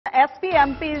SP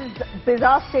MP's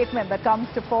bizarre statement that comes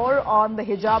to fore on the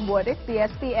hijab verdict. The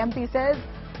SP MP says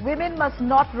women must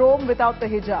not roam without the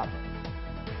hijab.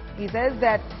 He says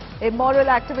that immoral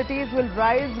activities will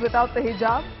rise without the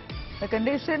hijab. The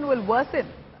condition will worsen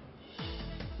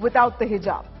without the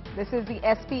hijab. This is the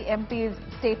SP MP's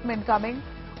statement coming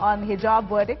on hijab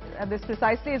verdict, and this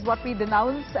precisely is what we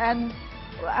denounce and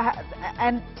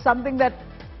something that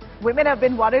women have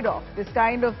been worried of, this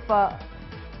kind of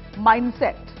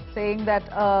mindset, saying that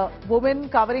a woman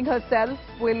covering herself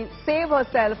will save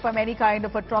herself from any kind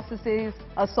of atrocities,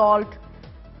 assault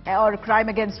or crime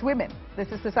against women. This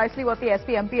is precisely what the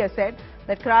SP MP has said,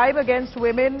 that crime against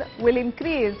women will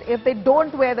increase if they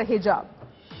don't wear the hijab.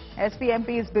 SP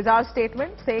MP's bizarre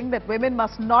statement saying that women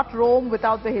must not roam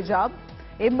without the hijab.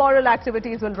 Immoral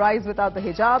activities will rise without the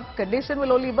hijab. Condition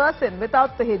will only worsen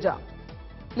without the hijab.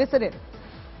 Listen in.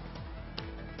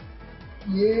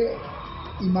 ये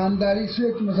ईमानदारी से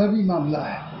एक मजहबी मामला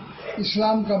है,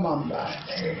 इस्लाम का मामला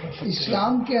है।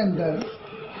 इस्लाम के अंदर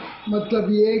मतलब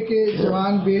ये कि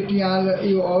जवान बेटियां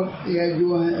और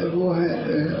जो हैं वो हैं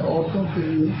औरतों के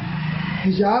लिए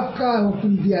हिजाब का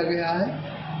हुक्म दिया गया है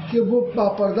कि वो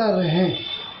बापर्दा रहें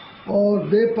और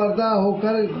बेपर्दा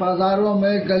होकर बाजारों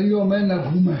में गलियों में न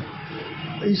घूमें।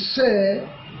 इससे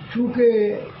चूँकि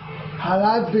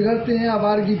हालात बिगड़ते हैं,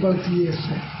 आवारगी बढ़ती है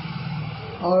इससे।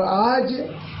 और आज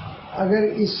अगर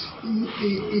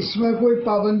इसमें कोई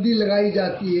पाबंदी लगाई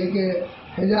जाती है कि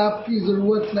हिजाब की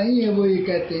ज़रूरत नहीं है, वो ये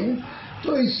कहते हैं,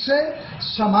 तो इससे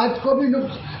समाज को भी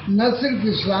न सिर्फ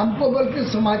इस्लाम को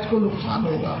बल्कि समाज को नुकसान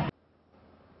होगा।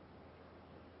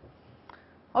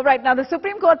 All right, now the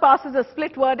Supreme Court passes a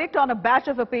split verdict on a batch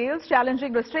of appeals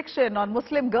challenging restriction on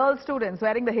Muslim girl students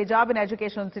wearing the hijab in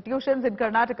educational institutions in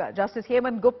Karnataka. Justice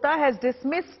Hemant Gupta has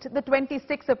dismissed the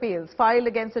 26 appeals filed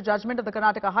against the judgment of the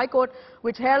Karnataka High Court,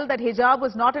 which held that hijab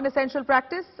was not an essential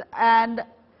practice and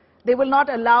they will not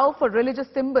allow for religious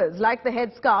symbols like the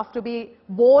headscarf to be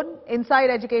worn inside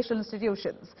educational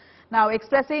institutions. Now,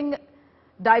 expressing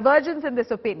divergence in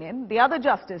this opinion, the other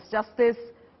justice, Justice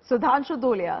Sudhanshu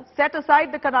Dhulia, set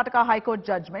aside the Karnataka High Court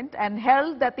judgment and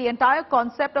held that the entire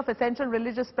concept of essential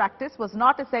religious practice was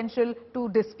not essential to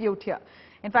dispute here.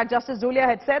 In fact, Justice Dhulia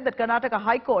had said that Karnataka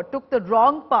High Court took the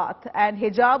wrong path and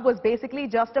hijab was basically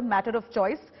just a matter of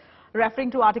choice, referring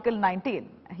to Article 19.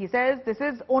 He says this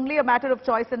is only a matter of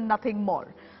choice and nothing more.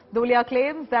 Dhulia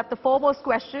claims that the foremost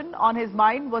question on his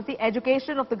mind was the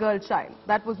education of the girl child.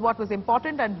 That was what was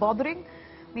important and bothering.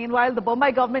 Meanwhile, the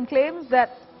Bombay government claims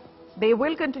that they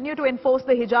will continue to enforce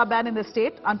the hijab ban in the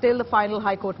state until the final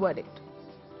High Court verdict,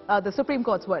 the Supreme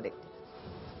Court's verdict.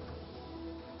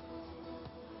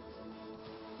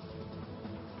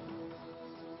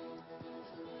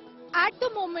 At the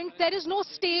moment, there is no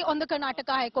stay on the Karnataka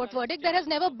High Court verdict. There has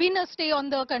never been a stay on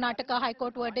the Karnataka High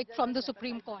Court verdict from the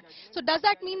Supreme Court. So does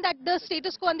that mean that the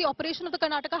status quo and the operation of the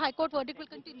Karnataka High Court verdict will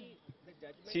continue?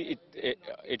 See,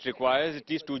 it requires at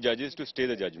least two judges to stay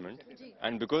the judgment,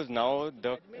 and because now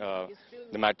the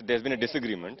matter, there's been a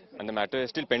disagreement and the matter is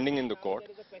still pending in the court,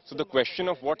 so the question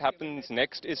of what happens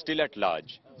next is still at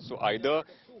large. So either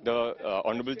the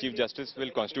Honorable Chief Justice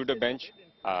will constitute a bench,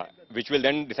 which will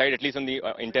then decide at least on the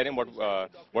interim what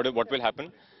will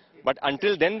happen. But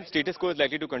until then, status quo is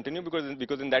likely to continue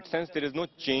because in that sense there is no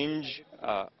change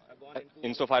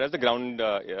insofar as the ground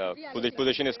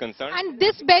position is concerned. And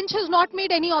this bench has not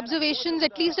made any observations,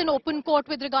 at least in open court,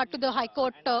 with regard to the High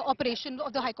Court operation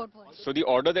of the High Court verdict. So the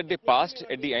order that they passed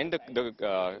at the end, the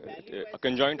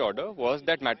conjoint order, was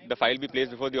that the file be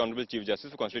placed before the Honorable Chief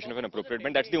Justice for constitution of an appropriate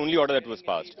bench. That's the only order that was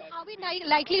passed. Are we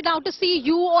likely now to see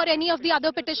you or any of the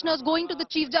other petitioners going to the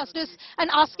Chief Justice and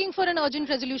asking for an urgent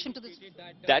resolution to this?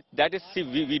 That is, see,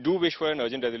 we do wish for an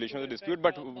urgent resolution of the dispute,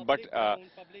 but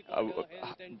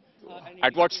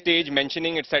at what stage,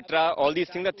 mentioning, etc., all these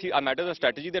things are matters of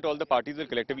strategy that all the parties will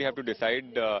collectively have to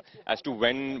decide as to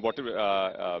when,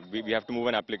 we have to move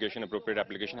an application, appropriate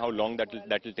application, how long that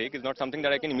will take is not something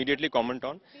that I can immediately comment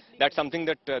on. That's something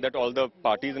that all the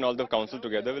parties and all the council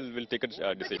together will take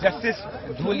a decision. Justice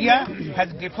Dhulia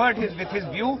has differed with his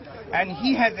view, and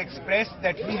he has expressed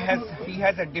that he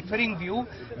has a differing view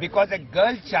because a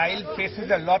girl child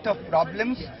faces a lot of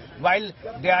problems while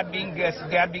they are being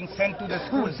sent to the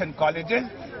schools and colleges,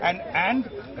 and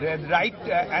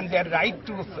their right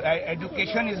to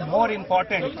education is more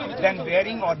important than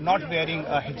wearing or not wearing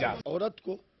a hijab. औरत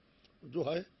को जो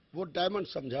है वो diamond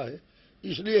समझा है,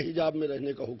 इसलिए हिजाब में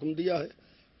रहने का हुक्म दिया है।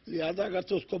 लिहाजा अगर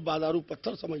से उसको बादारू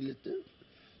पत्थर समझ लेते हैं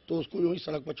तो उसको यूं ही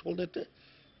सड़क पर छोड़ देते हैं।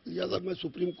 लिहाजा मैं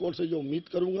सुप्रीम कोर्ट से जो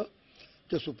उम्मीद करूंगा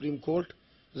कि सुप्रीम कोर्ट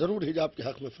जरूर हिजाब के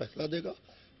हक में फैसला देगा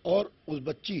और उस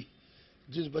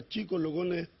जिस बच्ची को लोगों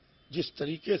ने जिस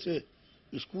तरीके से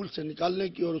स्कूल से निकालने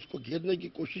की और उसको घेरने की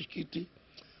कोशिश की थी,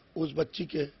 उस बच्ची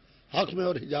के हक में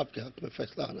और हिजाब के हक में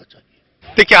फैसला आना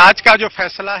चाहिए। देखिए, आज का जो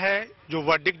फैसला है, जो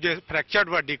वर्डिक्ट, जो फ्रैक्चर्ड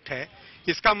वर्डिक्ट है,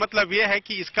 इसका मतलब यह है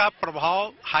कि इसका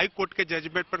प्रभाव हाई कोर्ट के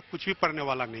जजमेंट पर कुछ भी पड़ने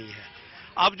वाला नहीं है।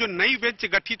 अब जो नई बेंच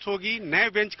गठित होगी, नए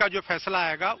बेंच का जो फैसला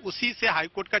आएगा, उसी से हाई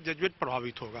कोर्ट का जजमेंट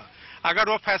प्रभावित होगा। अगर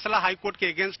वो फैसला हाई कोर्ट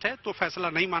के अगेंस्ट है तो फैसला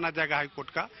नहीं माना जाएगा हाई कोर्ट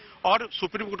का, और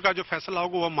सुप्रीम कोर्ट का जो फैसला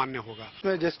होगा वो मान्य होगा।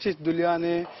 इसमें जस्टिस दुलिया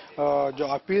ने जो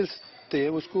अपील्स थे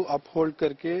उसको अपहोल्ड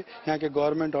करके यहाँ के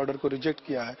गवर्नमेंट ऑर्डर को रिजेक्ट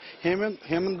किया है।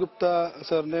 हेमंत गुप्ता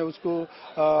सर ने उसको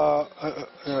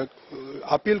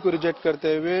अपील को रिजेक्ट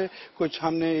करते हुए कुछ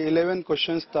हमने 11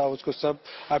 क्वेश्चंस था, उसको सब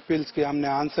अपील्स के हमने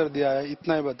आंसर दिया है,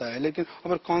 इतना ही बताया। लेकिन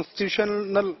अगर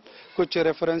कॉन्स्टिट्यूशनल कुछ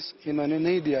रेफरेंस इन्होंने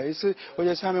नहीं दिया। इस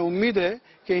वजह से हमें उम्मीद है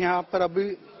कि यहाँ पर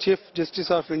अभी चीफ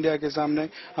जस्टिस ऑफ इंडिया के सामने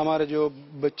हमारे जो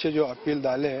बच्चे जो अपील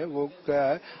डाले हैं वो गया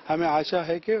है। हमें आशा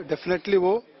है कि डेफिनेटली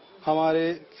वो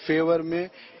हमारे फेवर में,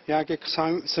 यहाँ के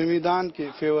संविधान के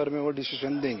फेवर में वो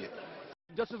डिसीजन देंगे।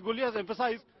 Justice Gulli has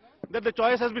emphasized that the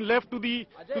choice has been left to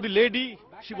the lady.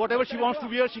 Whatever she wants to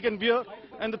wear, she can wear.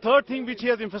 And the third thing which he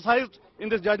has emphasized in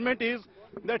this judgment is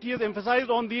that he has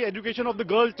emphasized on the education of the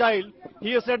girl child.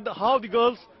 He has said how the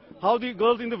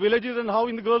girls in the villages and how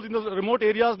the girls in the remote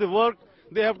areas they work.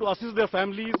 They have to assist their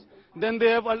families. Then they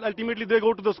have ultimately they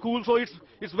go to the school. So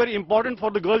it's very important for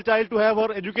the girl child to have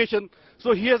her education.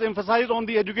 So he has emphasized on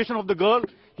the education of the girl.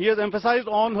 He has emphasized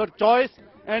on her choice,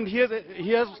 and he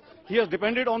has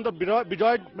depended on the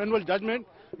bejoined manual judgment,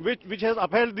 which has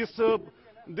upheld this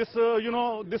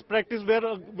practice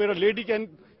where a lady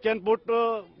can put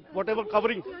whatever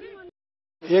covering.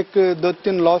 एक दो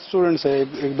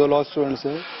law students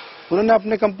है, उन्होंने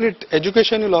अपने complete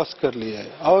education ही loss कर लिया है।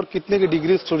 और कितने के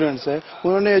डिग्री स्टूडेंट्स हैं,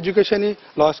 उन्होंने एजुकेशन ही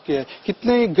लॉस किया है।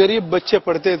 कितने गरीब बच्चे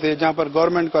पढ़ते थे जहां पर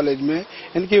गवर्नमेंट कॉलेज में,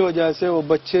 इनकी वजह से वो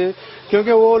बच्चे,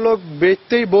 क्योंकि वो लोग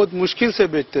बेचते ही बहुत मुश्किल से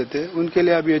बेचते थे, उनके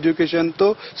लिए अभी एजुकेशन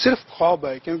तो सिर्फ ख्वाब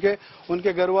है, क्योंकि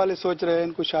उनके घर वाले सोच रहे हैं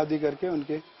इनको शादी करके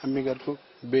उनके अम्मी घर को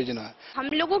भेजना है। हम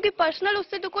लोगों की पर्सनल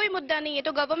उससे तो कोई मुद्दा नहीं है,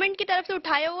 तो गवर्नमेंट की तरफ से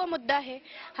उठाया हुआ मुद्दा है।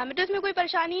 हमें तो इसमें कोई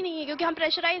परेशानी नहीं है, क्योंकि हम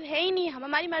प्रेशराइज है ही नहीं, हम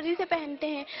हमारी मर्जी से पहनते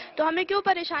हैं, तो हमें क्यों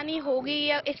परेशानी होगी।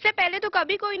 या इससे पहले तो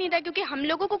कभी कोई नहीं था, क्योंकि हम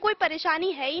लोगों को कोई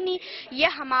परेशानी है ही नहीं। ये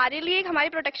हमारे लिए हमारी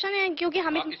प्रोटेक्शन है, क्योंकि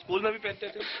हम स्कूल में भी पहनते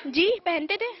थे। जी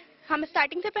पहनते थे, हम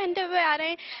स्टार्टिंग से पहनते हुए आ रहे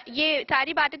हैं। ये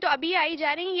सारी बातें तो अभी आई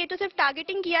जा रही हैं, ये तो सिर्फ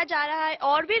टारगेटिंग किया जा रहा है।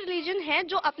 और भी रिलीजन है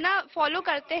जो अपना फॉलो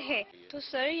करते हैं। तो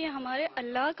सर ये हमारे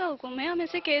अल्लाह का हुक्म है, हम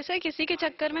इसे कैसे किसी के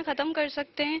चक्कर में ख़त्म कर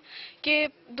सकते हैं कि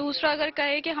दूसरा अगर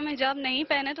कहे कि हम हिजाब नहीं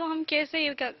पहने तो हम कैसे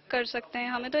ये कर सकते हैं।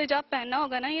 हमें तो हिजाब पहनना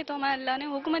होगा ना, ये तो हमारे अल्लाह ने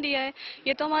हुक्म दिया है,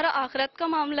 ये तो हमारा आखिरत का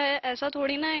मामला है। ऐसा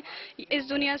थोड़ी ना है, इस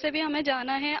दुनिया से भी हमें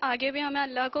जाना है, आगे भी हमें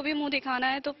अल्लाह को भी मुँह दिखाना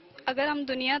है। तो अगर हम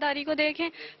दुनियादारी को देखें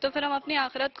तो फिर हम अपनी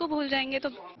आखिरत को भूल जाएंगे। तो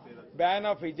ban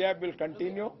of hijab will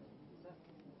continue.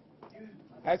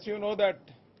 As you know that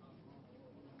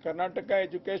Karnataka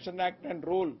Education Act and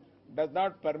rule does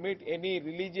not permit any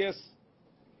religious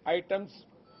items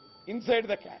inside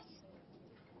the class.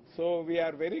 So we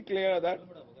are very clear that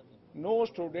no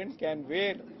student can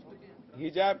wear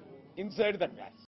hijab inside the class.